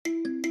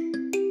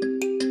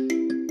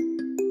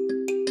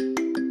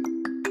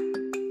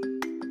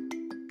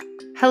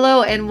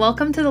Hello, and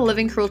welcome to the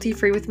Living Cruelty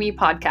Free with Me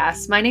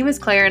podcast. My name is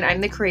Claire, and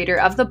I'm the creator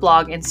of the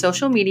blog and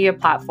social media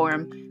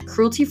platform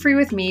Cruelty Free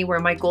with Me, where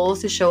my goal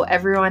is to show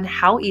everyone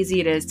how easy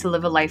it is to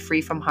live a life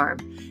free from harm.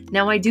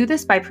 Now, I do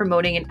this by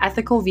promoting an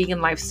ethical vegan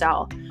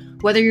lifestyle.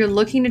 Whether you're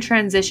looking to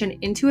transition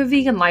into a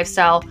vegan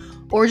lifestyle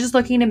or just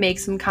looking to make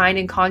some kind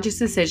and conscious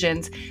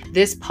decisions,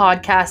 this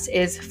podcast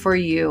is for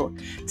you.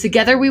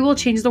 Together, we will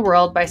change the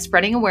world by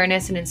spreading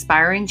awareness and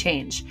inspiring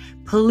change.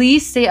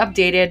 Please stay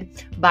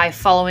updated by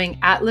following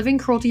at Living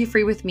Cruelty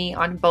Free with Me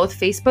on both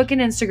Facebook and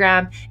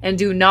Instagram. And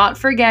do not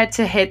forget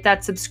to hit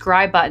that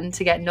subscribe button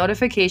to get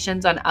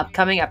notifications on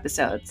upcoming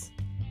episodes.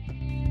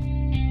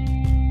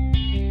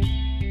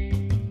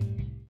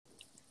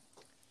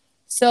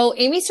 So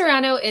Amy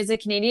Serrano is a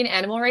Canadian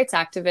animal rights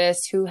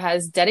activist who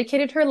has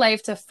dedicated her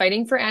life to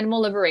fighting for animal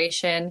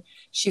liberation.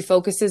 She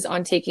focuses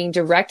on taking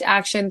direct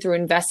action through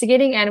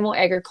investigating animal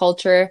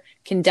agriculture,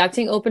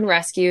 conducting open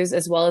rescues,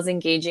 as well as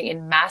engaging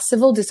in mass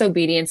civil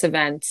disobedience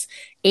events.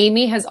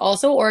 Amy has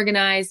also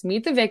organized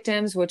Meet the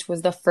Victims, which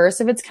was the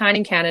first of its kind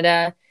in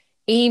Canada.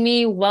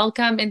 Amy,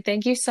 welcome, and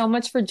thank you so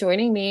much for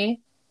joining me.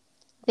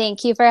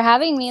 Thank you for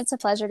having me. It's a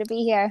pleasure to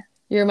be here.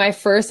 You're my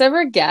first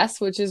ever guest,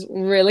 which is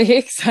really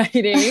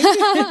exciting.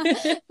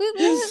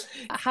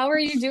 How are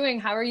you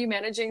doing? How are you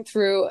managing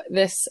through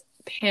this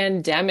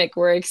pandemic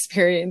we're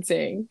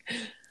experiencing?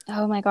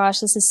 Oh my gosh,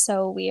 this is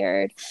so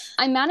weird.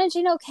 I'm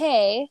managing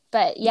okay,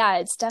 but yeah,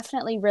 it's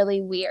definitely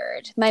really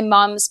weird. My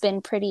mom's been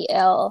pretty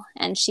ill,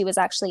 and she was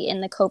actually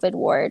in the COVID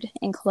ward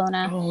in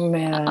Kelowna. Oh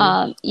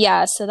man.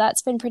 Yeah, so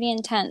that's been pretty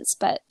intense,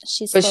 but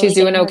she's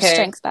doing okay. Her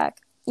strength back.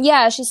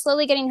 Yeah, she's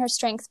slowly getting her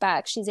strength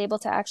back. She's able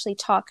to actually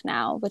talk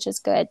now, which is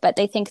good. But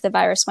they think the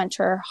virus went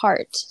to her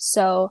heart.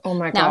 So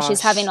now she's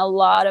having a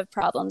lot of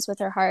problems with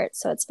her heart.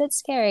 So it's a bit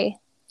scary.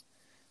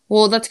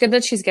 Well, that's good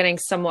that she's getting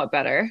somewhat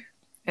better.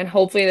 And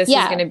hopefully this is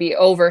going to be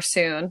over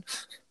soon.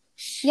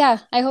 Yeah,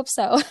 I hope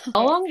so.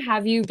 How long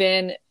have you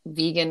been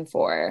vegan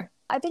for?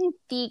 I've been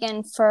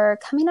vegan for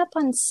coming up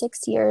on 6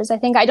 years. I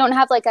think I don't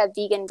have like a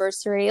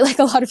vegan-versary like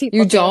a lot of people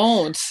You do.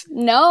 don't?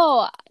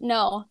 No.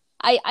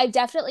 I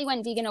definitely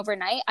went vegan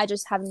overnight. I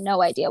just have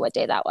no idea what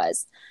day that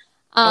was.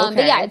 But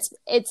yeah,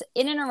 it's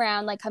in and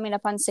around like coming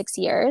up on 6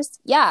 years.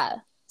 Yeah.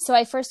 So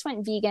I first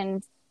went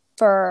vegan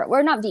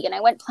I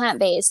went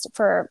plant-based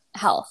for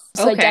health.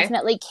 So I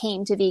definitely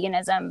came to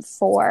veganism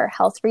for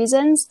health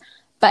reasons.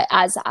 But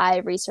as I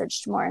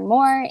researched more and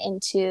more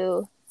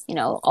into,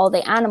 all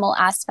the animal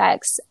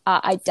aspects,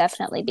 I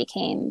definitely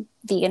became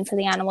vegan for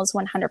the animals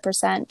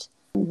 100%.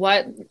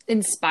 What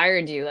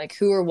inspired you? Like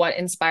who or what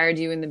inspired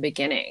you in the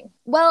beginning?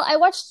 Well, I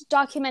watched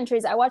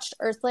documentaries. I watched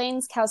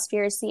Earthlings,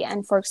 Cowspiracy,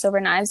 and Forks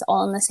Over Knives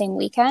all in the same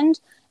weekend.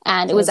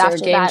 And it was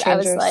after that I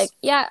was like,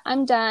 yeah,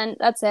 I'm done.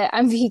 That's it.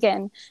 I'm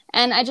vegan.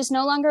 And I just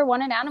no longer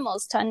wanted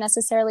animals to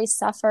unnecessarily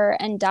suffer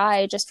and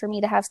die just for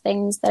me to have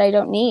things that I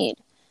don't need.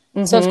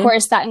 Mm-hmm. So, of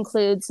course, that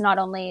includes not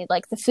only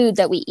like the food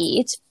that we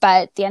eat,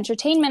 but the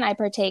entertainment I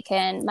partake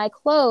in, my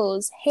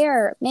clothes,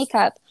 hair,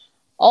 makeup.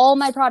 All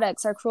my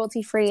products are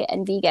cruelty-free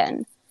and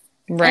vegan.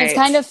 Right. And it's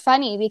kind of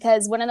funny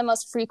because one of the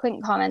most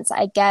frequent comments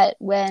I get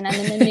when I'm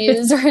in the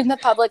news or in the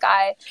public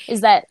eye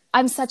is that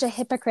I'm such a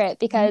hypocrite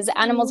because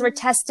animals were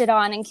tested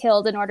on and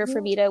killed in order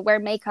for me to wear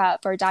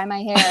makeup or dye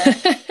my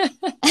hair.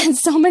 And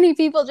so many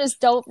people just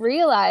don't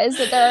realize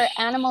that there are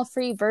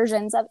animal-free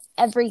versions of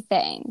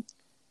everything.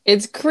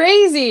 It's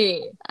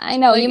crazy. I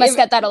know. Like, you must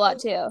get that a lot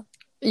too.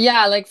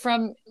 Yeah, like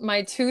from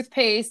my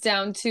toothpaste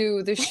down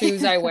to the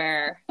shoes I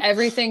wear,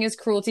 everything is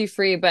cruelty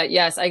free. But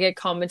yes, I get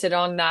commented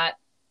on that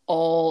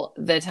all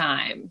the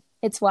time.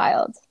 It's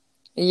wild.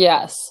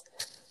 Yes.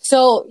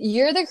 So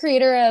you're the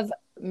creator of,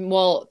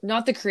 well,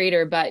 not the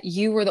creator, but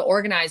you were the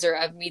organizer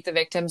of Meet the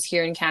Victims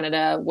here in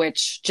Canada,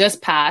 which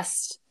just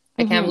passed.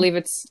 I can't believe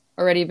it's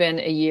already been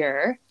a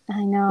year.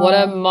 I know. What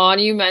a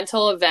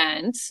monumental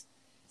event.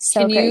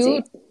 So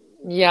crazy.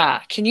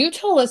 Can you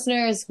tell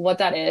listeners what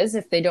that is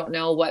if they don't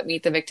know what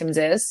Meet the Victims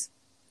is?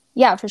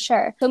 Yeah, for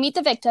sure. So Meet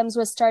the Victims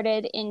was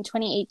started in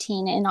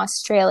 2018 in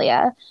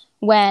Australia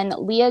when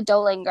Leah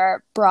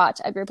Dolinger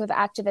brought a group of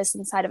activists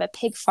inside of a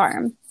pig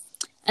farm.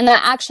 And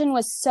that action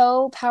was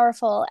so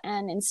powerful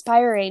and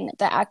inspiring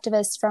that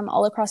activists from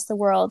all across the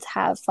world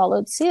have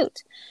followed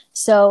suit.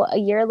 So a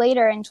year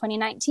later in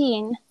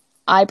 2019,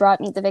 I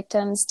brought Meet the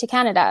Victims to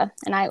Canada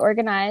and I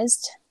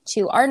organized,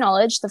 to our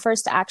knowledge, the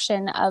first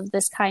action of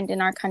this kind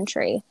in our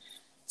country.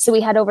 So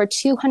we had over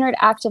 200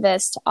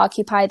 activists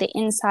occupy the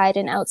inside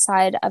and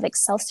outside of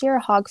Excelsior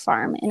Hog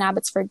Farm in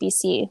Abbotsford,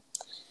 BC.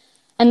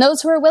 And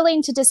those who were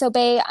willing to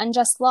disobey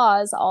unjust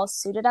laws all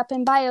suited up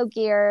in bio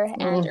gear.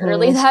 And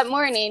early that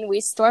morning,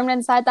 we stormed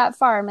inside that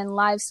farm and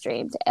live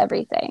streamed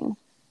everything.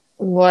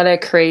 What a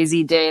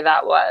crazy day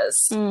that was.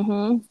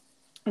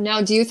 Mm-hmm.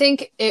 Now, do you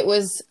think it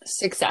was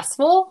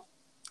successful?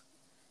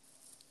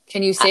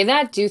 Can you say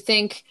that? Do you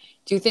think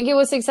it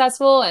was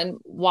successful? And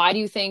why do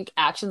you think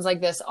actions like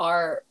this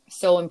are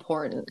so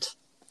important?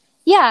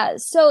 Yeah,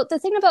 so the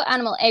thing about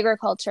animal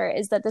agriculture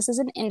is that this is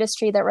an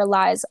industry that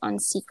relies on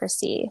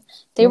secrecy.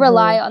 They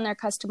rely on their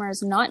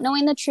customers not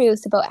knowing the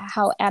truth about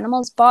how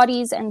animals'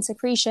 bodies and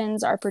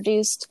secretions are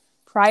produced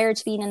prior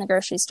to being in the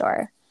grocery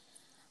store.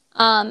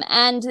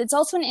 And it's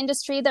also an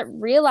industry that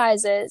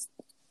realizes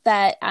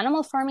that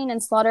animal farming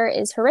and slaughter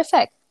is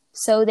horrific,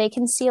 so they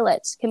conceal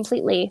it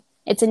completely.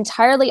 It's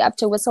entirely up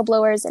to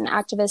whistleblowers and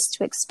activists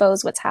to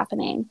expose what's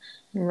happening.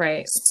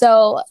 Right.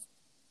 So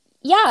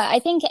yeah, I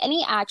think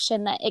any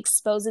action that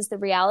exposes the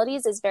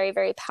realities is very,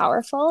 very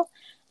powerful.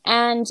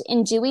 And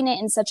in doing it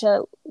in such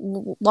a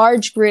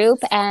large group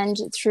and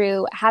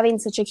through having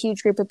such a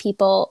huge group of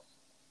people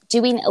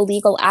doing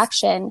illegal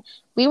action,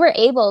 we were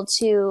able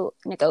to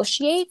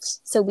negotiate.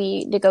 So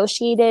we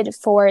negotiated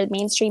for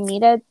mainstream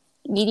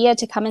media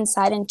to come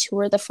inside and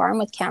tour the farm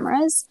with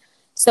cameras.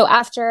 So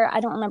after, I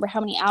don't remember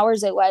how many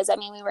hours it was. I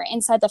mean, we were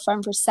inside the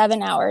farm for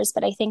 7 hours,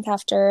 but I think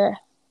after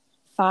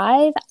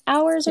 5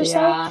 hours or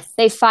so,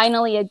 they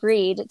finally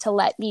agreed to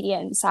let media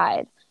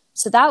inside.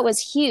 So that was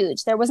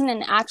huge. There wasn't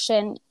an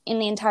action in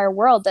the entire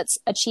world that's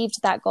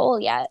achieved that goal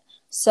yet.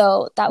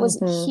 So that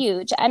was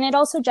huge. And it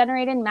also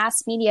generated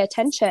mass media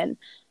attention.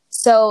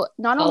 So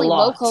not only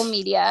local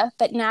media,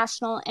 but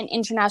national and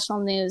international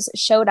news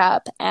showed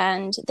up,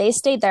 and they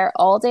stayed there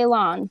all day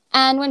long.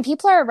 And when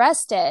people are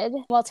arrested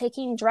while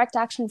taking direct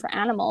action for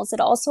animals, it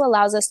also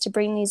allows us to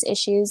bring these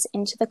issues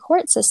into the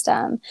court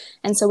system.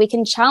 And so we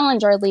can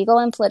challenge our legal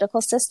and political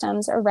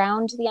systems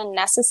around the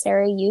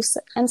unnecessary use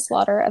and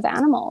slaughter of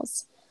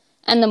animals.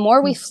 And the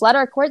more we flood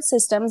our court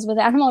systems with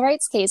animal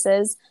rights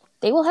cases,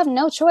 they will have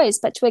no choice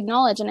but to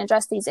acknowledge and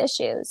address these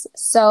issues.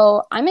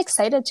 So I'm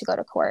excited to go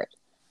to court.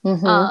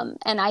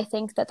 And I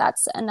think that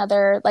that's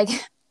another, like,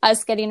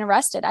 us getting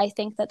arrested. I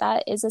think that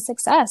that is a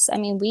success. I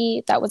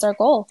mean, that was our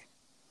goal.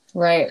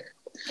 Right.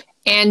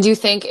 And do you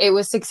think it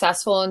was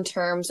successful in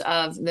terms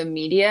of the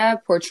media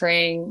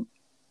portraying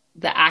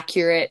the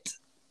accurate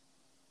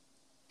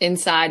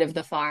inside of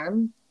the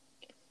farm?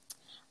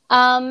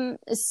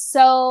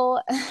 So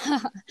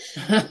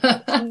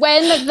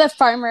when the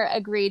farmer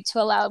agreed to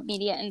allow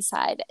media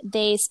inside,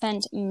 they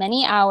spent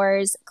many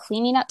hours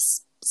cleaning up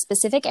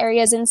specific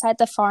areas inside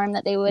the farm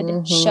that they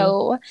would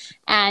show,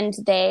 and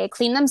they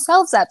cleaned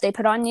themselves up. They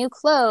put on new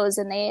clothes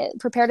and they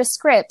prepared a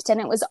script, and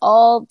it was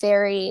all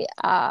very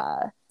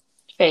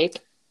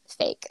fake.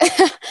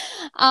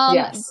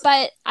 Yes.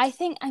 But I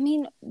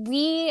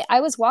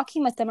was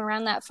walking with them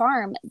around that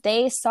farm.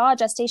 They saw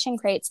gestation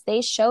crates.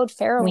 They showed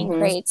farrowing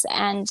crates,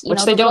 and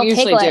which they don't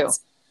usually do.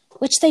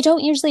 Which they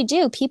don't usually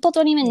do. People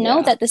don't even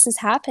know that this is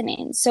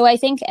happening. So I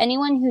think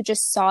anyone who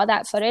just saw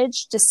that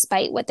footage,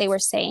 despite what they were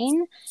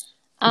saying,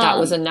 that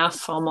was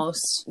enough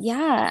almost.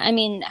 Yeah. I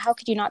mean, how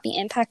could you not be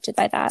impacted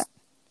by that?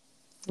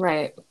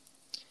 Right.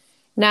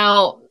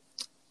 Now,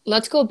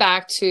 let's go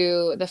back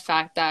to the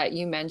fact that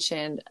you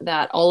mentioned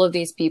that all of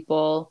these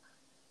people,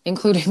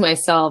 including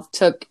myself,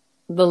 took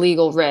the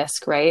legal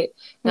risk, right?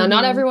 Now,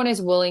 not everyone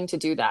is willing to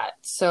do that.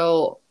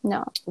 So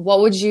no. What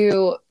would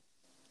you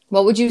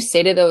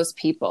say to those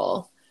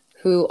people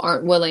who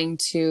aren't willing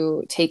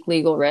to take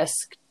legal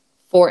risk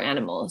for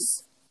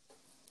animals?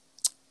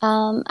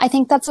 I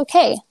think that's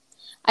okay.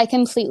 I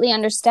completely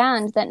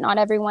understand that not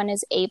everyone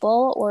is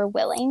able or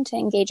willing to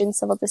engage in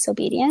civil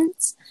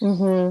disobedience.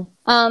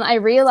 I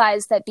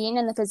realize that being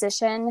in the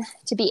position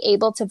to be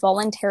able to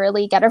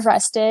voluntarily get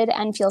arrested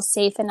and feel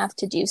safe enough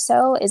to do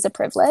so is a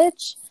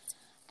privilege.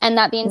 And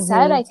that being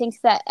said, I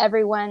think that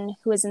everyone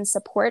who is in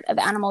support of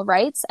animal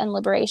rights and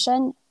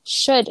liberation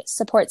should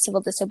support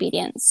civil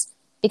disobedience,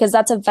 because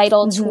that's a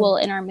vital tool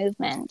in our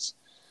movement.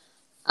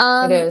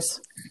 It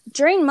is.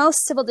 During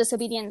most civil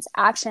disobedience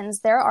actions,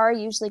 there are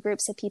usually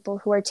groups of people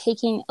who are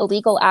taking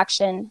illegal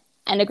action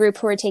and a group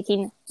who are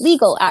taking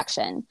legal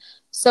action.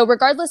 So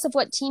regardless of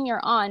what team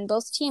you're on,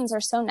 both teams are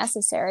so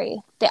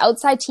necessary. The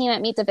outside team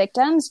at Meet the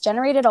Victims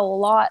generated a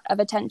lot of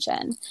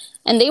attention,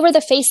 and they were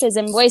the faces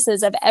and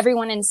voices of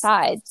everyone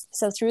inside.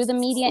 So through the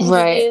media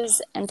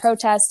interviews and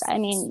protests, I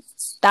mean,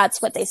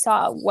 that's what they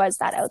saw was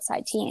that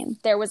outside team.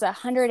 There was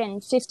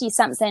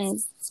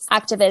 150-something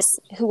activists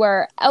who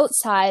were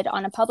outside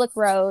on a public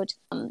road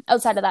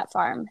outside of that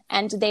farm,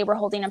 and they were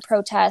holding a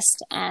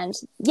protest. And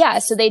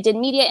so they did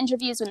media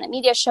interviews when the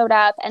media showed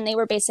up, and they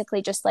were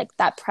basically just like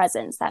that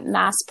presence, that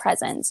mass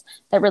presence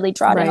that really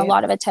brought in a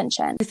lot of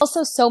attention. There's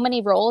also so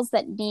many roles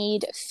that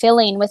need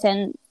filling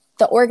within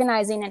the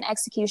organizing and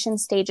execution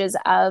stages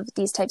of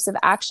these types of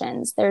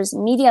actions. There's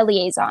media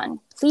liaison,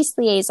 police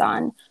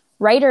liaison,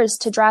 writers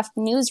to draft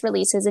news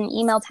releases and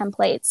email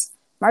templates,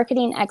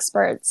 marketing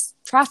experts,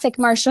 traffic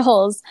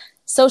marshals,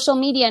 social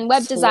media and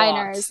web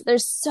designers.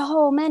 There's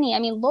so many. I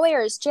mean,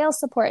 lawyers, jail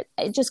support,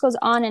 it just goes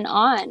on and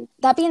on.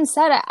 That being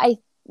said, I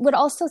would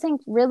also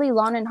think really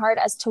long and hard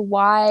as to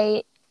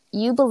why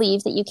you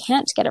believe that you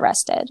can't get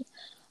arrested.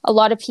 A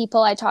lot of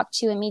people I talk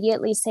to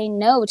immediately say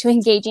no to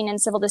engaging in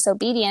civil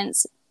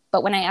disobedience,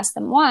 but when I ask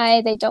them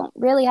why, they don't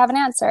really have an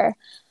answer.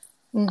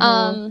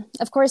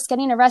 Of course,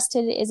 getting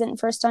arrested isn't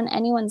first on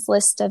anyone's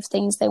list of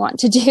things they want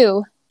to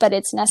do. but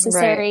it's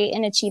necessary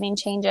in achieving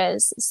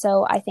changes.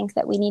 So I think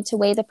that we need to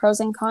weigh the pros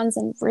and cons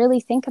and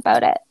really think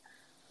about it.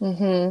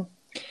 Mm-hmm.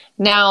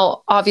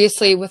 Now,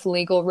 obviously, with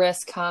legal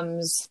risk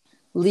comes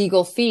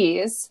legal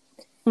fees.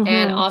 Mm-hmm.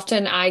 And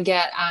often I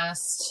get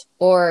asked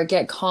or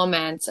get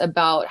comments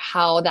about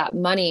how that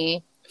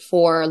money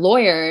for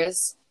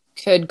lawyers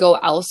could go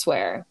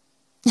elsewhere.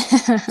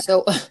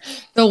 So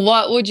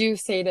what would you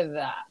say to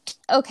that?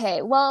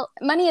 Okay, well,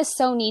 money is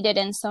so needed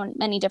in so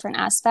many different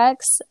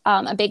aspects.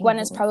 A big one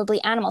is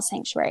probably animal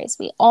sanctuaries.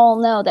 We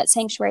all know that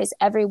sanctuaries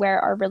everywhere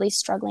are really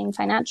struggling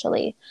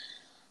financially.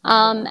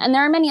 And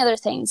there are many other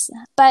things,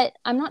 but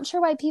I'm not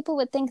sure why people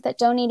would think that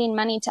donating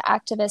money to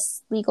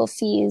activists' legal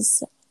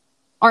fees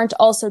aren't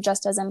also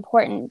just as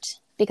important.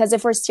 Because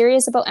if we're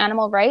serious about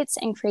animal rights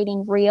and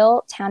creating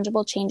real,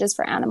 tangible changes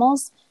for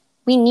animals,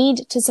 we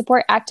need to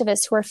support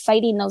activists who are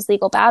fighting those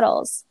legal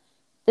battles.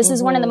 This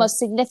is one of the most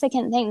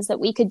significant things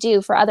that we could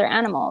do for other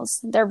animals.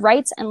 Their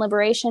rights and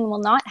liberation will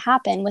not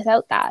happen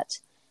without that.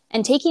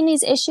 And taking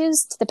these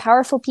issues to the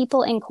powerful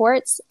people in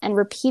courts and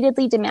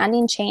repeatedly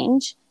demanding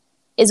change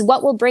is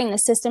what will bring the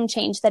system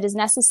change that is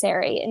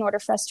necessary in order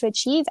for us to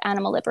achieve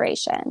animal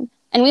liberation.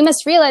 And we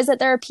must realize that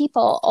there are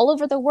people all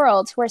over the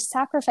world who are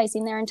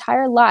sacrificing their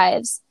entire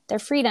lives, their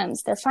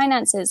freedoms, their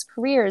finances,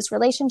 careers,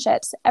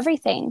 relationships,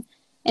 everything,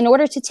 in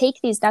order to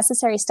take these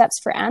necessary steps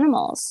for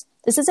animals.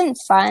 This isn't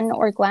fun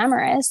or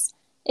glamorous.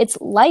 It's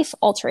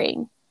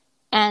life-altering,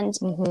 and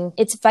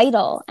it's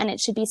vital, and it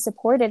should be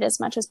supported as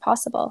much as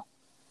possible.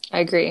 I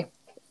agree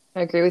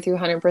with you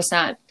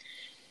 100%.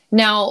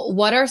 Now,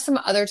 what are some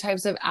other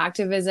types of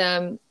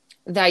activism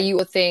that you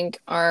think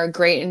are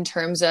great in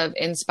terms of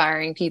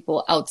inspiring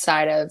people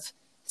outside of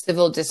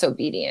civil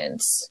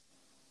disobedience?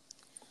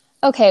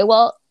 Okay,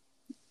 well,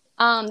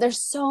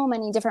 there's so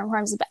many different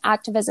forms of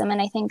activism,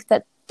 and I think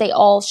that they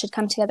all should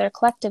come together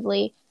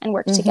collectively and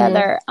work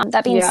together.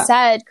 That being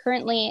said,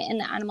 currently in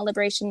the animal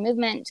liberation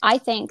movement, I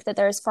think that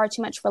there's far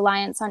too much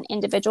reliance on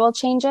individual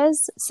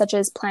changes, such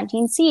as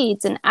planting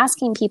seeds and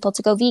asking people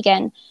to go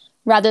vegan,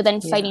 rather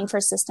than fighting for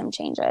system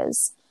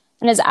changes.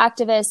 And as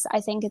activists, I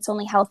think it's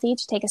only healthy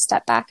to take a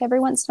step back every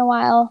once in a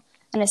while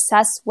and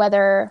assess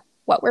whether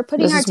what we're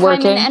putting our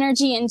time and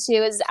energy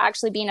into is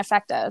actually being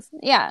effective.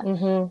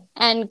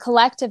 And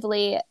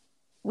collectively,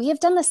 we have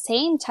done the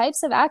same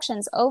types of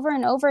actions over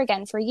and over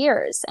again for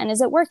years. And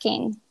is it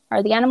working?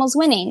 Are the animals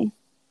winning?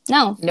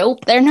 No.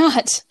 Nope. They're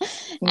not.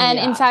 And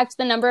in fact,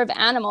 the number of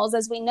animals,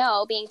 as we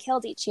know, being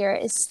killed each year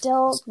is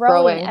still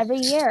growing every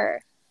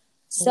year.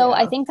 So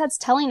I think that's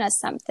telling us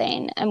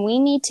something. And we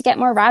need to get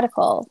more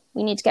radical.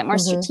 We need to get more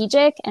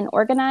strategic and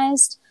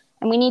organized.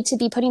 And we need to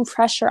be putting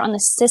pressure on the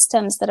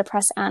systems that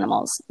oppress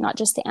animals, not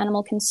just the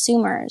animal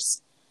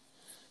consumers.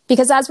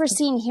 Because as we're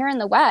seeing here in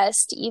the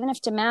West, even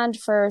if demand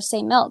for,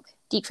 say, milk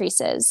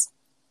decreases,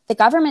 the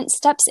government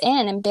steps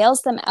in and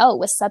bails them out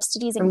with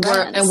subsidies and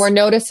grants. And we're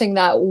noticing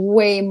that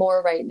way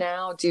more right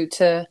now due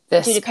to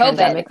this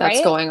pandemic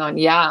that's going on.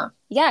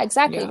 Yeah,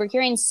 exactly. We're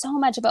hearing so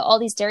much about all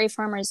these dairy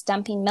farmers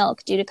dumping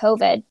milk due to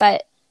COVID,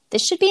 but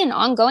this should be an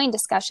ongoing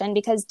discussion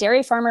because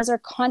dairy farmers are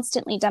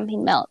constantly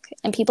dumping milk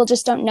and people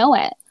just don't know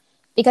it.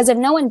 Because if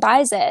no one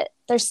buys it,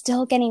 they're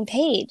still getting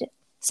paid.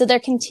 So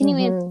they're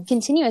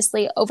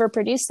continuously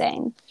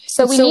overproducing.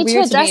 So we need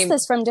to address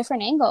this from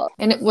different angles.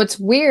 And what's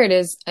weird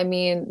is, I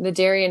mean, the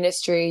dairy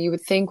industry, you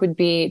would think would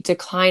be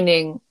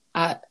declining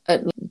at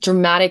a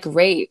dramatic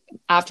rate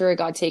after it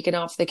got taken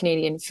off the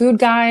Canadian Food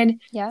Guide.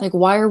 Like,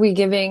 why are we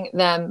giving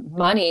them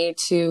money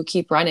to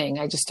keep running?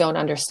 I just don't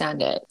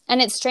understand it.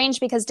 And it's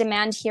strange because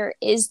demand here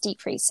is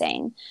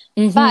decreasing.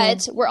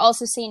 But we're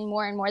also seeing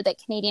more and more that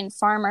Canadian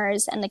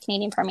farmers and the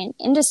Canadian farming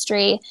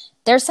industry,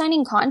 they're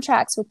signing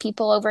contracts with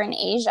people over in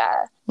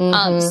Asia.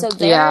 So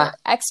they're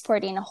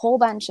exporting a whole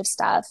bunch of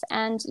stuff.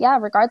 And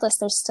regardless,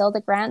 there's still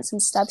the grants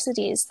and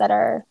subsidies that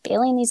are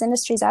bailing these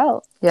industries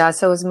out.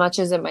 So as much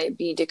as it might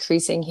be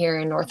decreasing here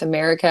in North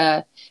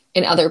America,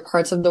 in other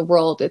parts of the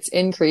world, it's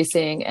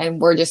increasing and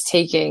we're just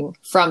taking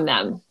from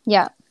them.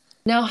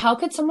 Now, how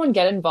could someone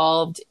get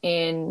involved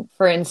in,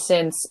 for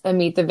instance, a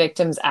Meet the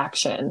Victims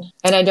action?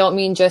 And I don't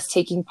mean just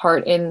taking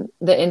part in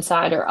the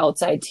inside or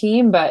outside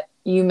team, but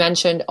you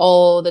mentioned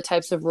all the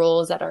types of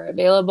roles that are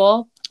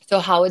available. So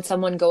how would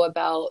someone go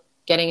about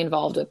getting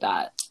involved with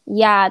that?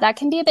 Yeah, that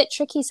can be a bit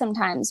tricky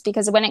sometimes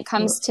because when it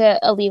comes to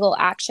illegal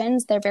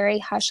actions, they're very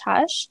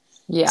hush-hush.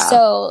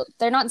 So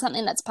they're not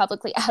something that's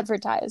publicly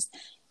advertised.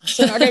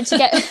 So in order to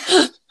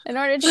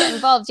get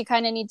involved, you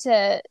kind of need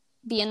to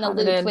be in the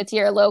loop with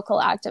your local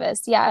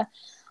activists.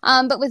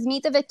 But with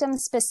Meet the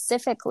Victims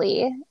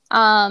specifically,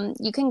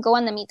 you can go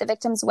on the Meet the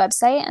Victims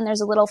website and there's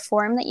a little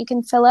form that you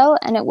can fill out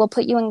and it will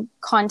put you in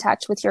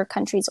contact with your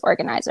country's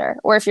organizer.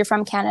 Or if you're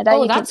from Canada,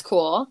 that's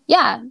cool.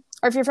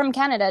 Or if you're from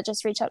Canada,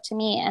 just reach out to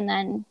me and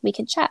then we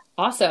can chat.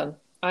 Awesome.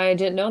 I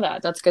didn't know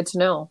that. That's good to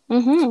know.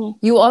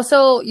 You've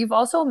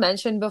also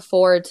mentioned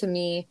before to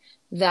me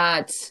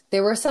that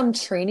there were some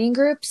training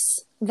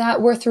groups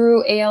that were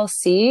through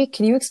ALC.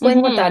 Can you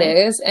explain what that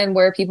is and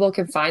where people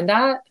can find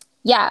that?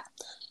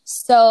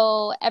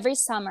 So every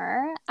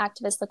summer,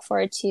 activists look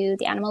forward to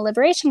the Animal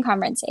Liberation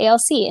Conference,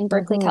 ALC, in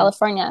Berkeley,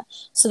 California.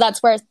 So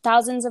that's where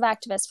thousands of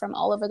activists from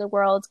all over the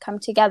world come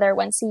together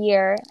once a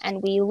year,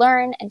 and we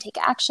learn and take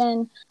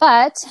action.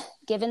 But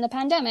given the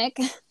pandemic,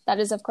 that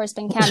has, of course,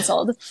 been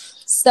canceled.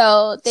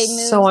 So they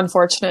moved. So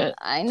unfortunate.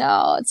 I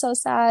know. It's so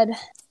sad.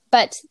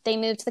 But they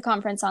moved the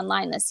conference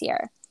online this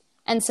year.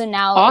 And so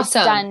now awesome.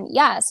 It's done.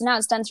 Yeah. So now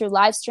it's done through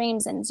live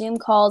streams and Zoom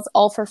calls,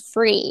 all for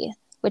free,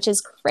 which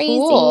is crazy.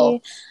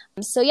 Cool.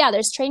 So yeah,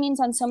 there's trainings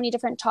on so many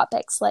different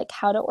topics, like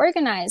how to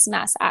organize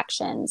mass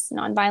actions,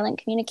 nonviolent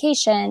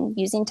communication,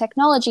 using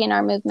technology in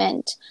our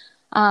movement,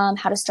 how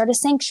to start a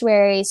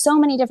sanctuary, so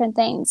many different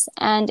things.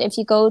 And if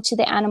you go to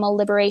the Animal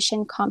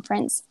Liberation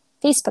Conference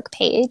Facebook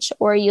page,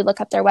 or you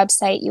look up their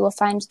website, you will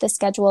find the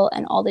schedule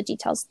and all the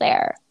details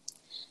there.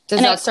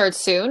 Does that start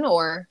soon,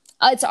 or?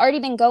 It's already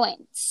been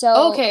going.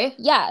 So, okay.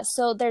 Yeah.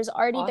 So there's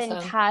already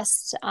been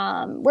past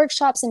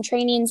workshops and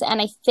trainings,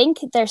 and I think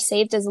they're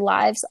saved as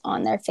lives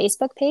on their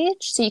Facebook page.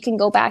 So you can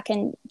go back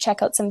and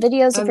check out some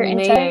videos if you're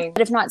interested.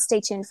 But if not, stay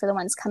tuned for the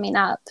ones coming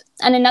up.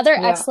 And another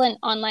excellent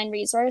online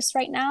resource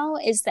right now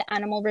is the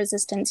Animal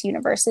Resistance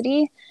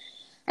University.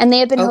 And they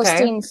have been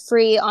hosting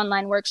free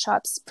online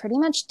workshops pretty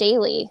much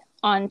daily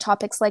on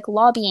topics like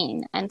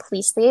lobbying and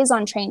police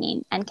liaison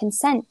training and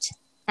consent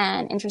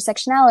and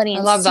intersectionality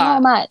and so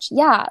much.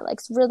 Yeah, like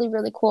it's really,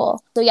 really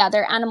cool. So yeah,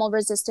 they're Animal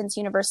Resistance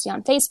University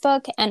on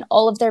Facebook, and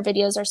all of their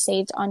videos are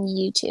saved on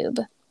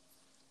YouTube.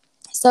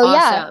 So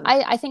awesome.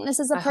 Yeah, I think this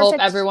is a perfect... I hope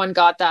everyone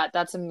got that.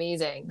 That's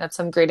amazing. That's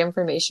some great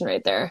information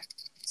right there.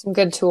 Some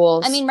good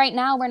tools. I mean, right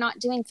now we're not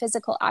doing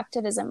physical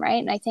activism, right?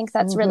 And I think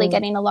that's really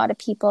getting a lot of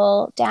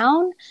people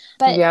down.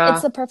 But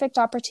it's the perfect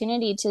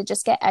opportunity to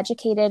just get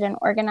educated and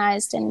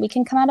organized, and we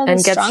can come out of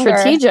this stronger. And get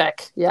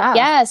strategic. Yeah.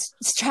 Yes.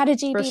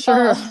 Strategy, for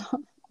people. Sure.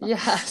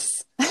 Yes.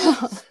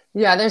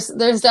 Yeah,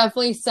 there's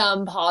definitely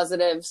some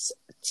positives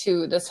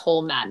to this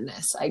whole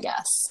madness, I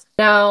guess.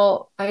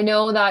 Now, I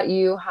know that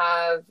you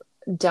have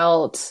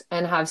dealt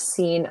and have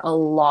seen a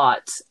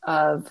lot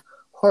of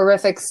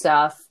horrific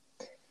stuff.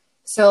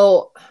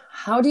 So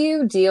how do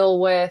you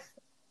deal with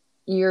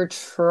your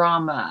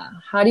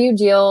trauma? How do you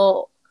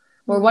deal,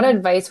 or what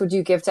advice would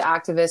you give to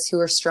activists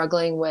who are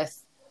struggling with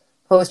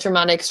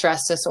post-traumatic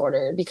stress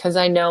disorder? Because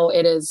I know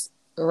it is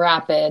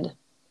rapid,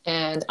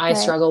 and I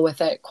struggle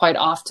with it quite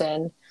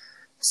often.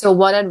 So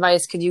what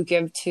advice could you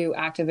give to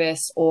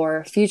activists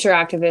or future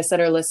activists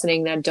that are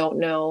listening that don't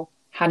know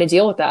how to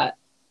deal with that?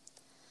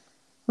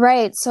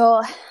 Right.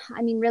 So,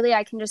 I mean, really,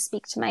 I can just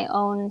speak to my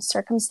own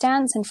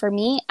circumstance. And for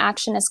me,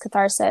 action is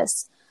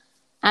catharsis.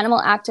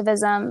 Animal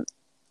activism,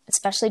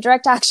 especially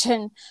direct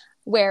action,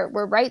 where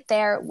we're right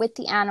there with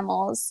the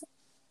animals,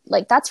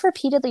 like that's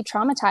repeatedly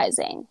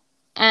traumatizing.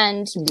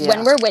 And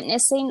when we're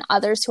witnessing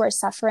others who are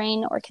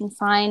suffering or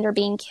confined or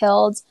being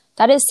killed,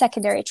 that is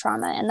secondary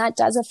trauma. And that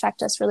does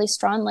affect us really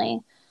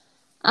strongly.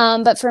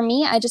 But for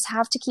me, I just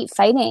have to keep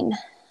fighting.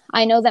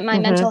 I know that my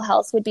mental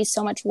health would be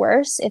so much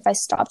worse if I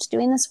stopped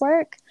doing this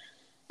work.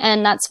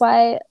 And that's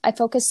why I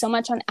focus so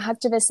much on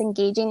activists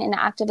engaging in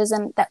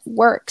activism that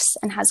works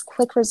and has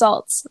quick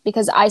results,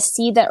 because I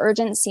see the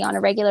urgency on a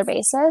regular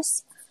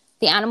basis.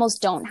 The animals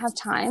don't have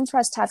time for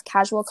us to have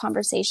casual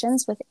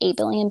conversations with 8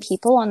 billion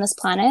people on this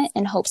planet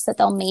in hopes that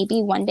they'll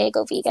maybe one day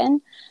go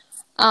vegan.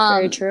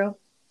 Very true.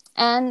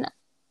 And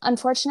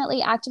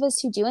unfortunately,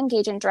 activists who do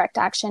engage in direct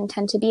action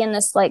tend to be in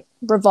this like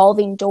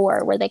revolving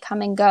door where they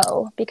come and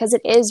go, because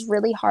it is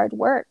really hard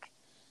work.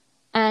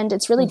 And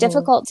it's really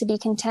difficult to be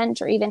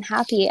content or even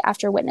happy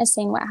after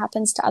witnessing what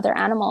happens to other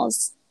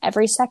animals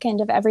every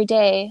second of every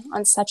day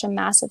on such a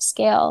massive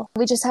scale.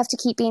 We just have to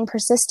keep being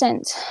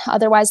persistent.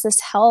 Otherwise, this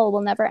hell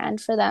will never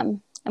end for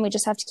them. And we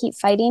just have to keep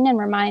fighting and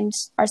remind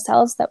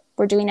ourselves that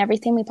we're doing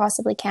everything we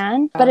possibly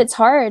can. But it's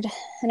hard.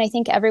 And I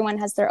think everyone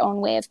has their own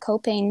way of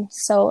coping.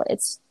 So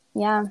it's,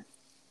 And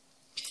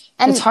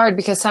it's hard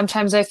because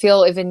sometimes I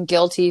feel even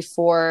guilty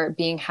for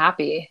being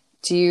happy.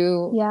 Do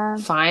you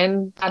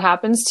find that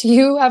happens to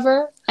you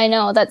ever? I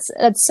know that's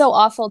so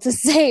awful to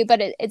say,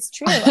 but it's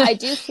true. I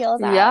do feel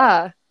that.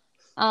 Yeah.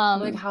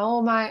 Like,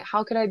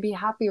 how could I be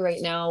happy right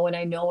now when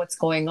I know what's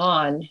going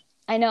on?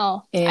 I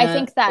know. And I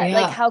think that,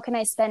 like, how can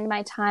I spend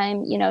my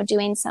time,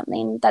 doing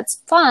something that's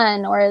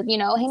fun or,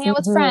 hanging out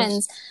with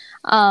friends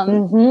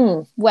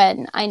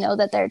when I know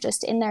that they're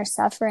just in there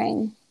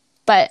suffering.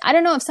 But I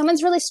don't know, if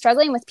someone's really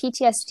struggling with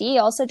PTSD,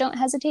 also don't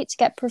hesitate to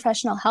get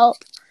professional help,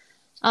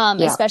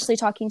 especially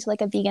talking to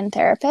like a vegan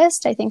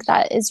therapist. I think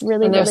that is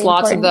really, and there's really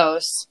lots important. of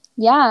those.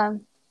 Yeah.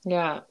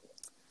 Yeah.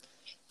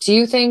 Do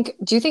you think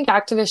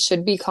activists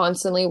should be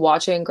constantly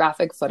watching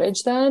graphic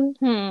footage then?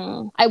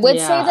 I would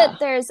say that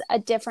there's a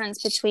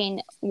difference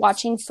between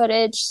watching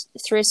footage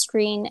through a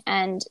screen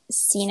and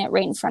seeing it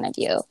right in front of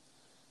you.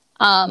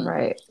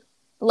 Right.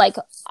 Like,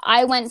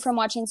 I went from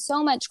watching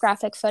so much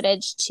graphic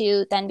footage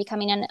to then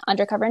becoming an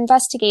undercover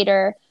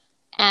investigator.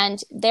 And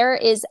there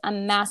is a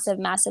massive,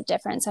 massive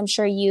difference. I'm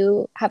sure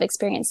you have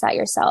experienced that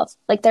yourself.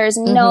 Like, there is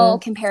no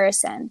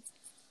comparison.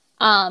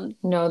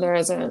 No, there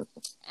isn't.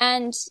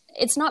 And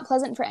it's not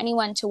pleasant for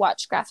anyone to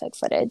watch graphic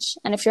footage.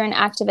 And if you're an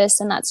activist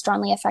and that's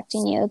strongly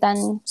affecting you,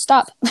 then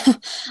stop.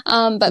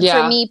 But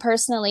for me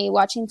personally,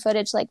 watching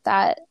footage like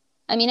that,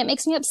 I mean, it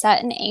makes me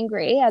upset and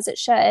angry, as it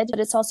should, but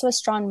it's also a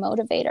strong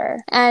motivator.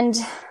 And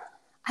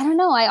I don't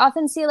know, I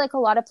often see like a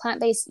lot of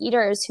plant-based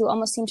eaters who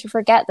almost seem to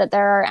forget that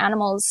there are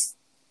animals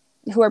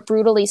who are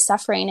brutally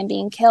suffering and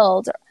being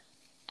killed.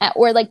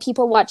 Or like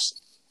people watch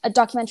a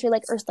documentary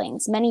like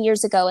Earthlings many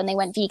years ago and they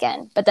went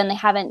vegan, but then they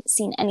haven't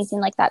seen anything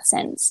like that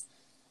since.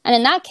 And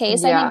in that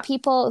case, I think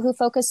people who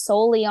focus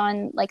solely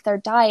on like their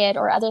diet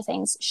or other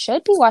things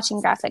should be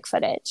watching graphic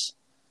footage.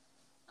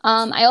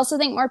 I also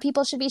think more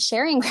people should be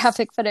sharing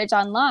graphic footage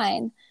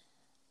online,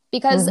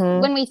 because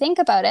when we think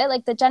about it,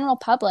 like the general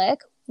public,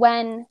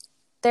 when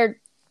they're,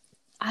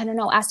 I don't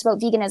know, asked about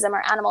veganism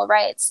or animal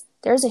rights,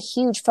 there's a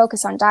huge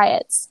focus on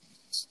diets.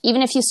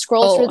 Even if you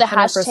scroll through the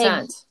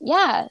 100%.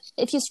 Hashtag,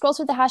 if you scroll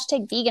through the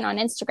hashtag vegan on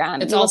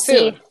Instagram, you will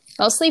see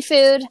mostly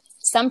food,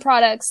 some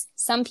products,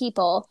 some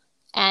people,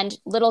 and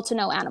little to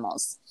no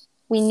animals.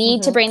 We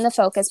need to bring the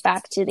focus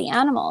back to the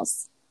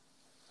animals.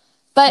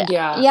 But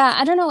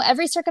I don't know.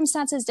 Every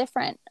circumstance is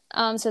different.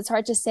 So it's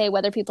hard to say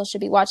whether people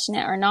should be watching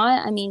it or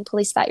not. I mean,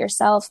 police that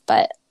yourself.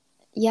 But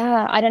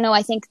yeah, I don't know.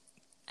 I think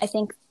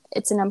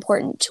it's an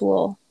important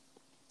tool.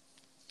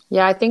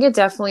 Yeah, I think it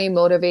definitely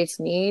motivates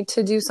me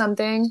to do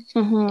something,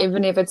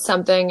 even if it's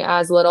something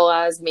as little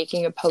as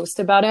making a post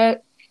about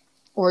it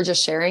or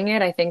just sharing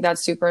it. I think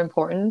that's super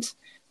important.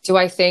 Do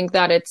I think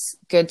that it's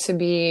good to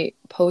be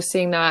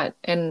posting that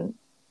and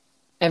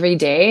every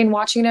day and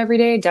watching it every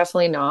day?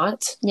 Definitely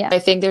not. Yeah. I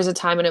think there's a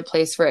time and a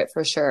place for it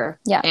for sure.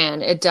 Yeah.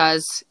 And it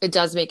does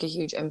make a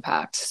huge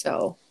impact.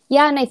 So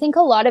yeah, and I think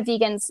a lot of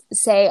vegans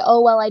say,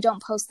 oh, well, I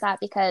don't post that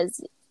because,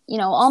 you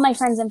know, all my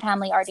friends and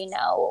family already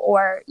know,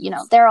 or, you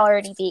know, they're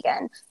already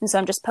vegan. And so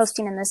I'm just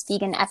posting in this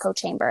vegan echo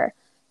chamber.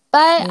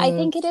 But I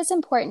think it is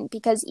important,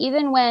 because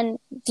even when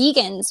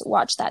vegans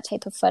watch that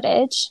type of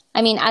footage,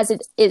 I mean, as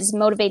it is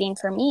motivating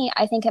for me,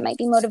 I think it might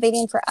be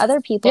motivating for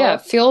other people. Yeah,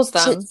 it fuels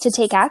them. To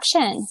take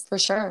action. For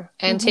sure.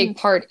 And take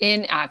part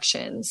in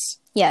actions.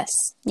 Yes.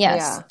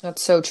 Yeah,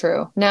 that's so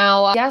true.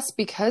 Now, I guess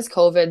because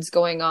COVID's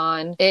going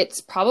on, it's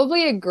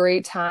probably a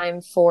great time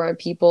for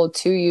people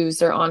to use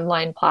their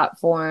online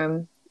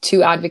platform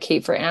to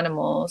advocate for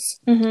animals.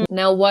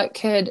 Now, what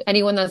could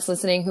anyone that's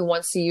listening who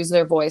wants to use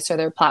their voice or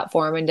their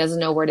platform and doesn't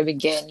know where to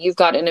begin? You've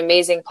got an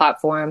amazing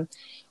platform.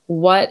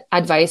 What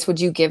advice would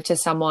you give to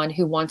someone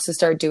who wants to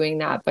start doing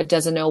that but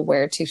doesn't know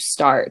where to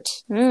start?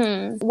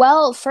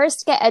 Well,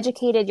 first get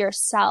educated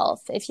yourself.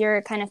 If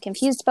you're kind of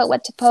confused about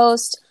what to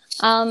post,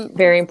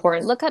 very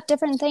important. Look up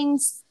different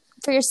things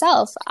for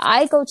yourself.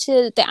 I go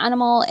to the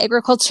animal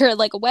agriculture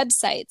like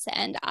websites,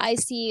 and I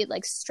see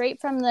like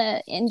straight from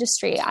the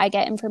industry, I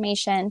get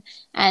information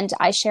and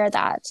I share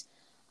that.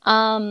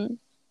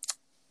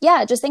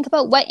 Just think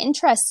about what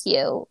interests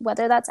you,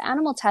 whether that's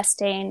animal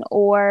testing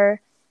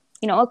or,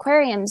 you know,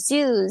 aquariums,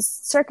 zoos,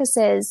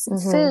 circuses,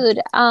 food.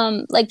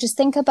 Like just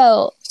think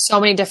about so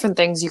many different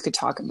things you could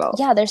talk about.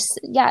 Yeah,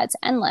 it's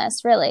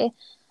endless, really.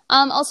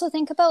 Also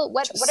think about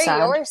what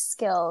are your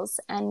skills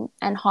and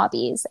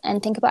hobbies,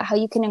 and think about how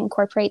you can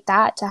incorporate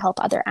that to help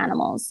other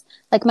animals.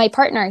 Like my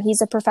partner,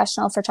 he's a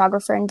professional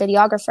photographer and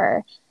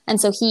videographer. And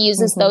so he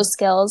uses those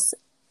skills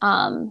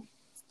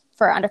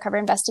for undercover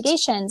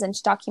investigations and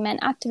to document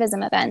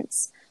activism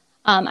events.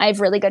 I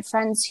have really good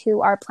friends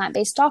who are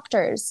plant-based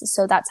doctors.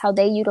 So that's how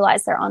they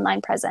utilize their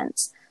online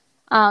presence.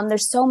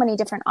 There's so many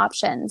different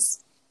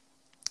options.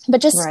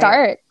 But just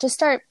start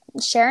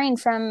sharing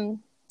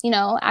from, you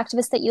know,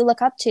 activists that you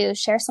look up to.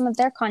 Share some of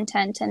their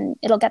content and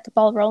it'll get the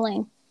ball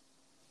rolling.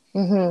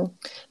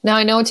 Now,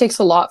 I know it takes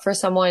a lot for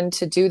someone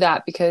to do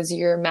that because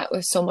you're met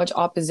with so much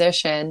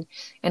opposition.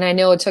 And I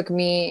know it took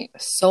me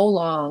so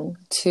long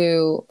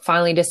to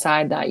finally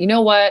decide that, you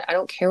know what, I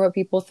don't care what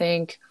people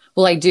think.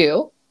 Well, I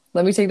do.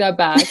 Let me take that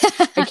back.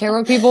 I care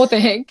what people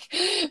think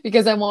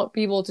because I want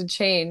people to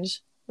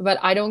change. But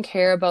I don't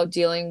care about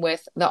dealing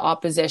with the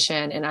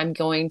opposition, and I'm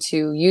going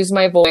to use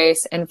my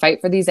voice and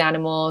fight for these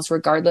animals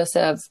regardless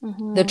of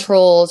the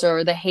trolls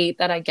or the hate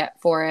that I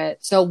get for it.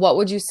 So what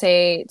would you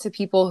say to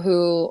people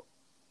who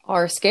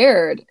are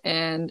scared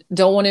and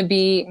don't want to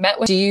be met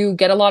with? Do you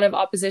get a lot of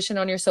opposition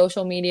on your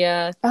social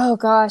media? Oh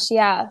gosh,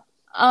 yeah.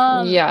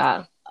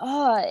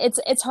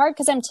 It's hard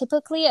because I'm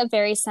typically a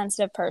very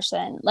sensitive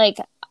person. Like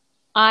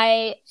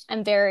I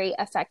am very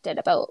affected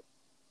about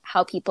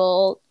how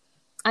people,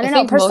 I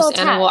think most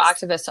animal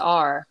activists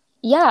are.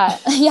 Yeah,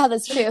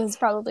 that's true. That's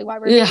probably why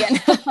we're vegan.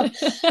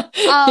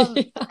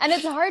 And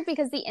it's hard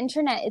because the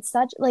internet, it's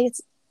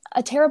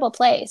a terrible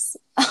place,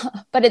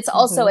 but it's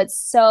also,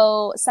 it's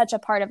such a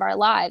part of our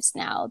lives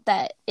now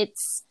that it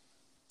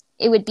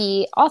would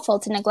be awful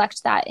to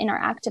neglect that in our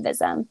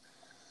activism.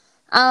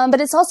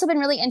 But it's also been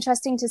really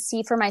interesting to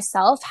see for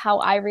myself how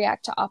I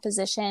react to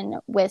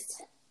opposition with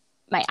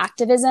my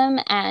activism.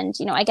 And,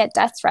 you know, I get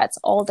death threats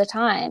all the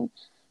time.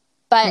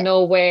 But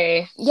no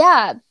way.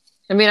 Yeah.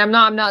 I mean, I'm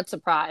not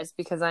surprised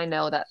because I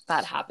know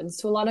that happens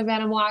to a lot of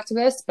animal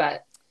activists,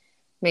 but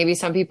maybe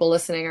some people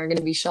listening are going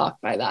to be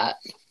shocked by that.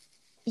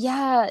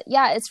 Yeah,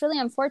 it's really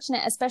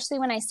unfortunate, especially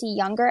when I see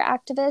younger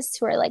activists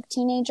who are like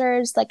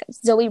teenagers, like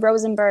Zoe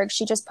Rosenberg.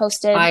 She just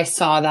posted. I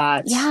saw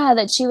that. Yeah,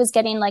 that she was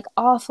getting like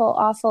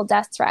awful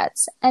death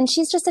threats. And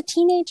she's just a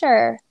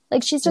teenager.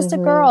 Like she's just a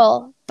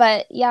girl.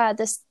 But yeah,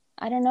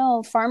 I don't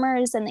know,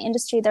 farmers and the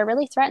industry, they're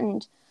really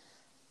threatened.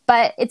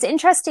 But it's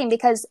interesting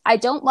because I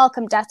don't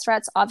welcome death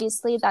threats.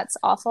 Obviously, that's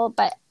awful.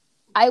 But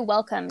I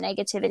welcome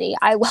negativity.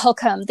 I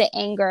welcome the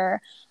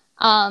anger.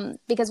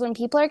 Because when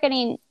people are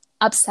getting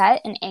upset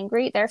and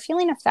angry, they're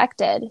feeling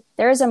affected.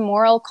 There is a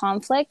moral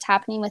conflict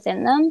happening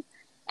within them,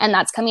 and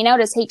that's coming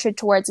out as hatred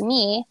towards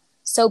me.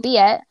 So be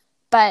it.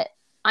 But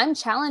I'm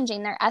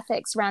challenging their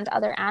ethics around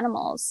other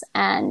animals.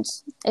 And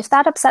if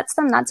that upsets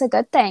them, that's a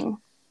good thing.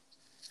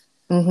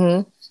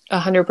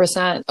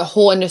 100%. A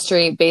whole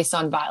industry based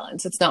on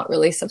violence. It's not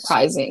really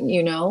surprising,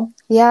 you know?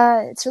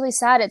 Yeah, it's really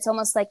sad. It's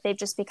almost like they've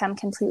just become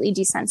completely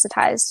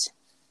desensitized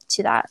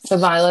to that. The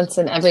violence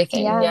and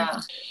everything.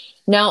 Yeah.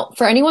 Now,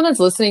 for anyone that's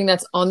listening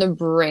that's on the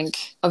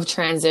brink of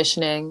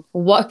transitioning,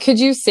 what could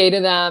you say to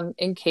them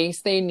in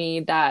case they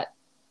need that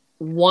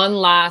one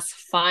last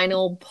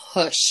final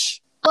push?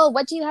 Well,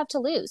 what do you have to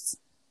lose?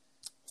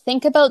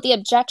 Think about the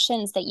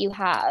objections that you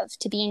have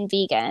to being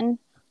vegan.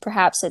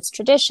 Perhaps it's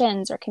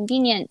traditions or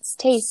convenience,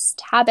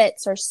 taste,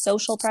 habits, or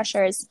social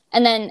pressures.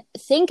 And then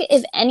think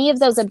if any of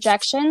those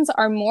objections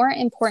are more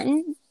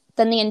important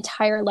than the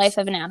entire life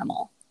of an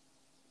animal.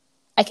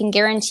 I can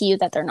guarantee you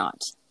that they're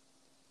not.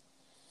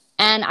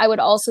 And I would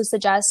also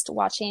suggest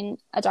watching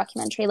a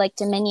documentary like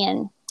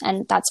Dominion,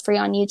 and that's free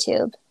on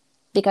YouTube,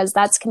 because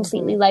that's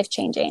completely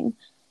life-changing.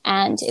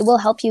 And it will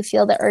help you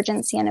feel the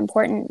urgency and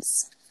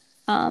importance.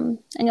 And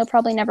you'll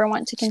probably never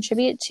want to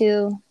contribute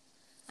to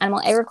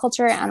animal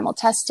agriculture, animal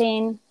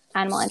testing,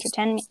 animal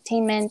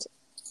entertainment,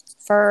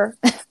 for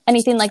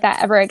anything like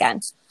that ever again.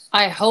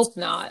 I hope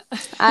not.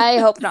 I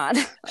hope not.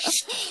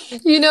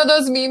 You know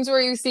those memes where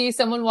you see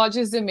someone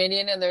watches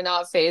Dominion and they're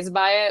not fazed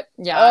by it?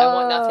 Yeah, I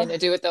want nothing to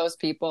do with those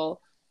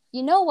people.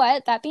 You know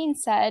what? That being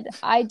said,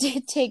 I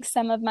did take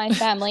some of my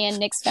family and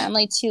Nick's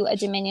family to a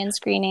Dominion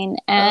screening,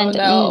 and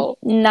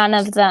none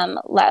of them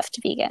left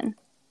vegan.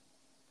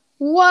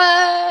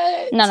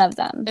 What? None of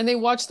them. And they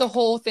watched the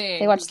whole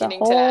thing. They watched the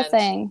whole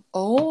thing.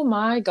 Oh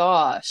my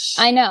gosh.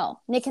 I know.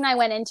 Nick and I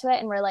went into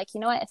it and we're like, you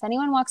know what? If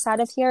anyone walks out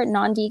of here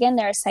non-vegan,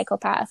 they're a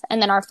psychopath.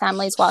 And then our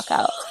families walk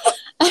out.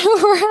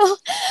 We're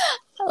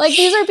like,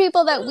 these are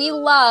people that we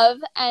love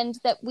and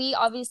that we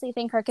obviously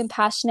think are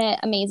compassionate,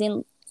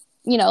 amazing,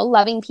 you know,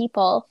 loving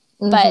people.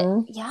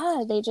 But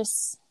yeah, they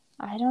just...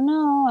 I don't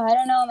know,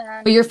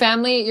 man. But your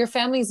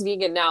family's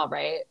vegan now,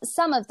 right?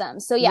 Some of them.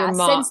 So yeah,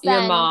 since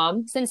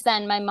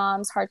then, my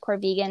mom's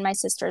hardcore vegan. My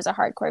sister's a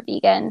hardcore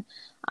vegan.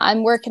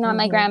 I'm working on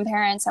my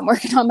grandparents. I'm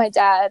working on my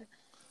dad.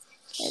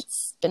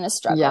 It's been a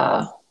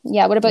struggle.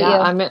 Yeah. What about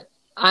you?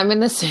 I'm in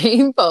the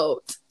same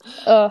boat.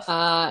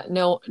 Ugh.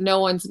 No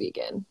one's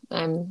vegan.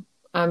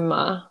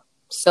 I'm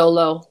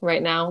solo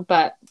right now,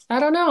 but I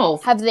don't know.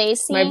 Have they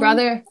seen my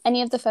brother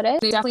any of the footage?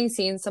 They've definitely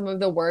seen some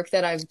of the work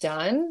that I've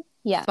done.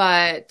 Yeah.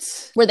 But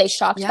were they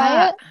shocked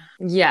by it?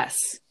 Yes,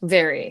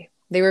 very.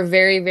 They were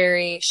very,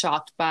 very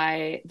shocked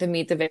by the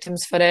Meet the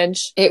Victims footage.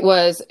 It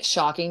was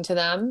shocking to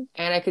them.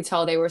 And I could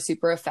tell they were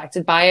super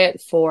affected by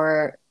it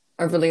for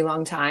a really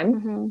long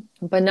time.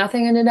 But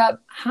nothing ended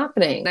up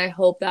happening. I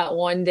hope that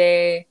one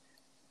day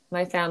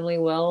my family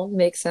will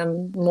make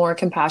some more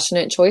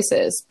compassionate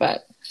choices.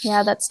 But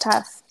yeah, that's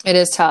tough. It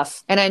is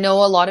tough. And I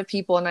know a lot of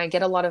people, and I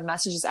get a lot of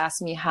messages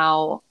asking me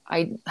how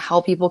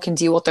people can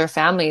deal with their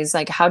families.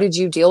 Like, how did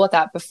you deal with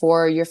that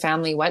before your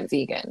family went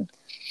vegan?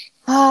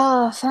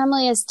 Oh,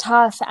 family is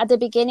tough. At the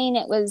beginning,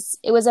 it was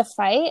a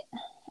fight,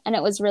 and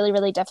it was really,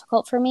 really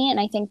difficult for me. And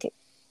I think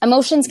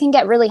emotions can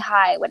get really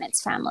high when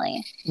it's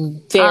family.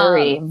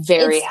 Very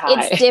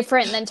high. It's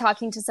different than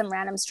talking to some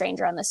random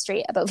stranger on the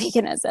street about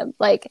veganism.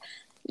 Like,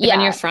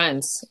 and your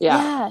friends.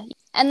 Yeah.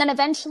 And then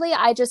eventually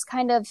I just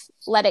kind of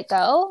let it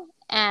go.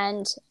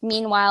 And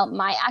meanwhile,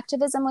 my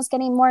activism was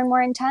getting more and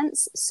more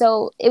intense.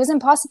 So it was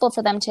impossible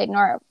for them to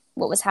ignore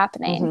what was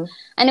happening.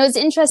 And it was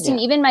interesting.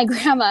 Yeah. Even my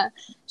grandma,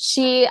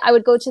 I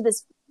would go to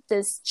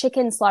this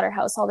chicken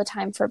slaughterhouse all the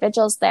time for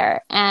vigils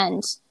there.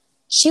 And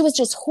she was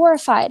just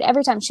horrified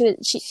every time. She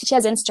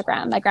has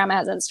Instagram. My grandma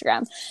has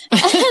Instagram.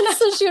 And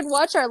so she would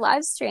watch our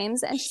live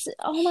streams and she said,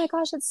 oh my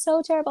gosh, it's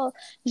so terrible.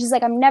 And she's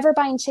like, I'm never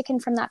buying chicken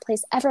from that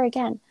place ever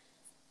again.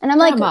 And I'm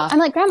like,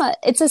 Grandma,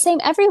 it's the same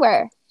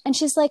everywhere. And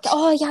she's like,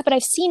 oh yeah, but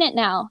I've seen it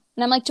now.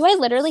 And I'm like, do I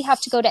literally have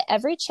to go to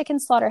every chicken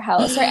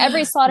slaughterhouse or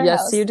every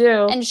slaughterhouse? Yes, you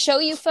do. And show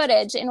you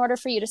footage in order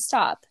for you to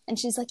stop? And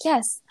she's like,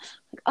 yes.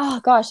 Like,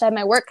 oh gosh, I have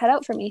my work cut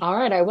out for me. All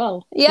right, I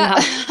will. Yeah.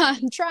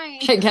 I'm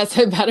trying. I guess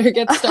I better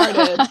get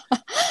started.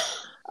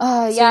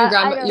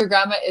 Yeah. Your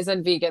grandma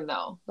isn't vegan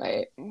though,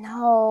 right?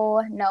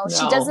 No.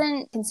 She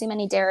doesn't consume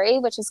any dairy,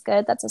 which is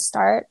good. That's a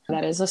start.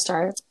 That is a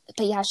start.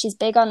 But yeah, she's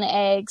big on the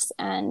eggs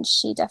and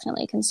she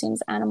definitely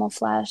consumes animal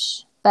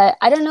flesh. But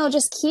I don't know,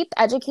 just keep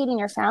educating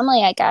your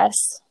family, I guess,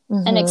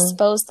 and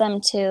expose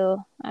them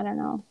to, I don't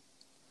know,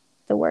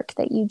 the work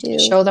that you do.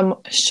 Show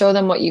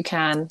them what you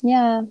can.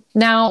 Yeah.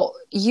 Now,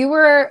 you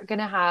were going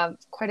to have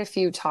quite a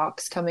few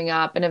talks coming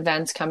up and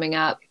events coming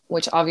up,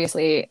 which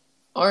obviously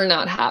are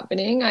not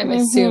happening, I'm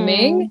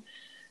assuming.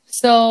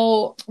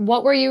 So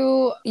what were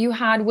you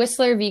had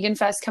Whistler Vegan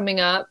Fest coming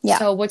up. Yeah.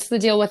 So what's the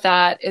deal with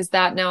that? Is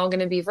that now going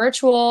to be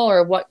virtual,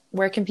 or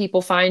where can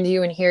people find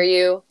you and hear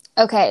you?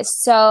 Okay.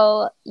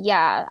 So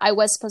yeah, I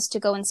was supposed to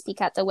go and speak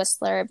at the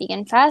Whistler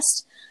Vegan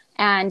Fest,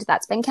 and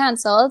that's been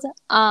canceled.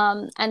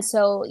 And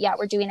so, yeah,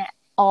 we're doing it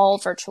all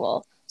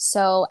virtual.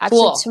 So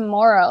actually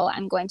tomorrow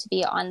I'm going to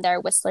be on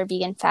their Whistler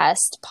Vegan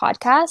Fest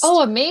podcast.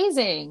 Oh,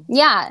 amazing.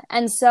 Yeah.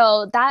 And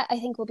so that I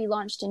think will be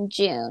launched in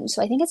June.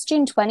 So I think it's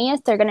June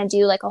 20th. They're going to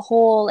do like a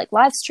whole like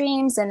live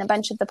streams, and a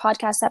bunch of the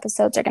podcast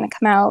episodes are going to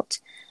come out.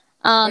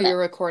 You're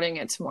recording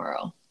it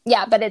tomorrow.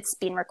 Yeah, but it's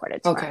being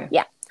recorded tomorrow. Okay.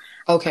 Yeah.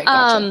 Okay.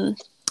 Gotcha.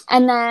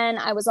 And then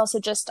I was also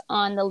just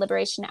on the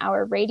Liberation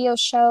Hour radio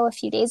show a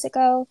few days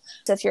ago.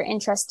 So if you're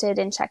interested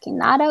in checking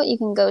that out, you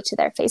can go to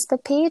their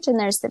Facebook page, and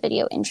there's the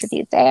video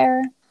interview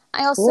there.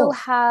 I also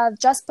have,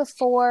 just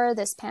before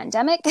this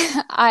pandemic,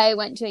 I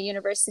went to a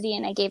university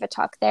and I gave a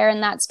talk there,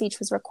 and that speech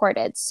was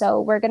recorded.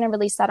 So we're going to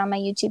release that on my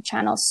YouTube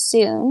channel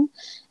soon.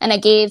 And I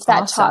gave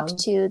that talk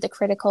to the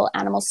critical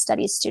animal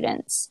studies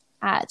students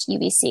at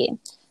UBC.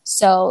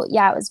 So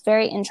yeah, it was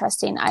very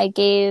interesting. I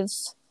gave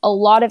a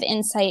lot of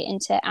insight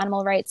into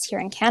animal rights here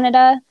in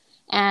Canada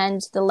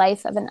and the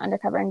life of an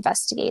undercover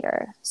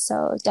investigator.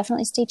 So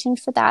definitely stay tuned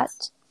for that.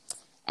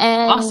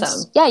 And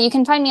yeah, you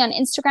can find me on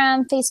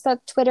Instagram, Facebook,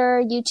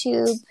 Twitter,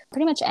 YouTube,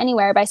 pretty much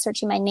anywhere by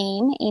searching my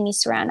name, Amy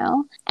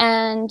Serrano.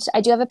 And I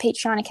do have a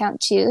Patreon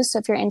account too. So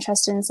if you're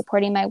interested in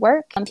supporting my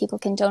work, people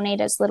can donate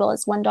as little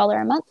as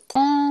 $1 a month.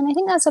 And I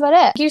think that's about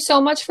it. Thank you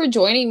so much for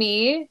joining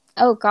me.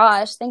 Oh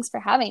gosh, thanks for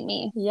having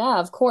me. Yeah,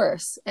 of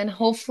course. And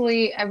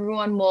hopefully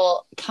everyone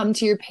will come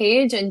to your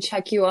page and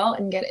check you out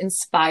and get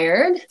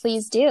inspired.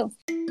 Please do.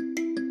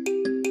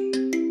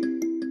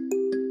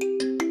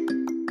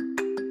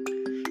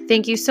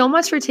 Thank you so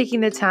much for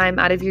taking the time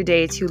out of your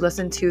day to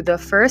listen to the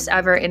first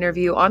ever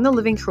interview on the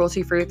Living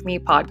Cruelty Free with Me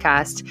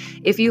podcast.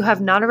 If you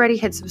have not already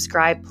hit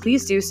subscribe,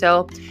 please do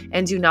so.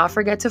 And do not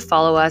forget to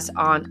follow us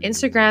on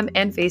Instagram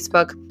and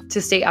Facebook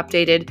to stay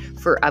updated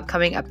for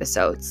upcoming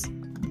episodes.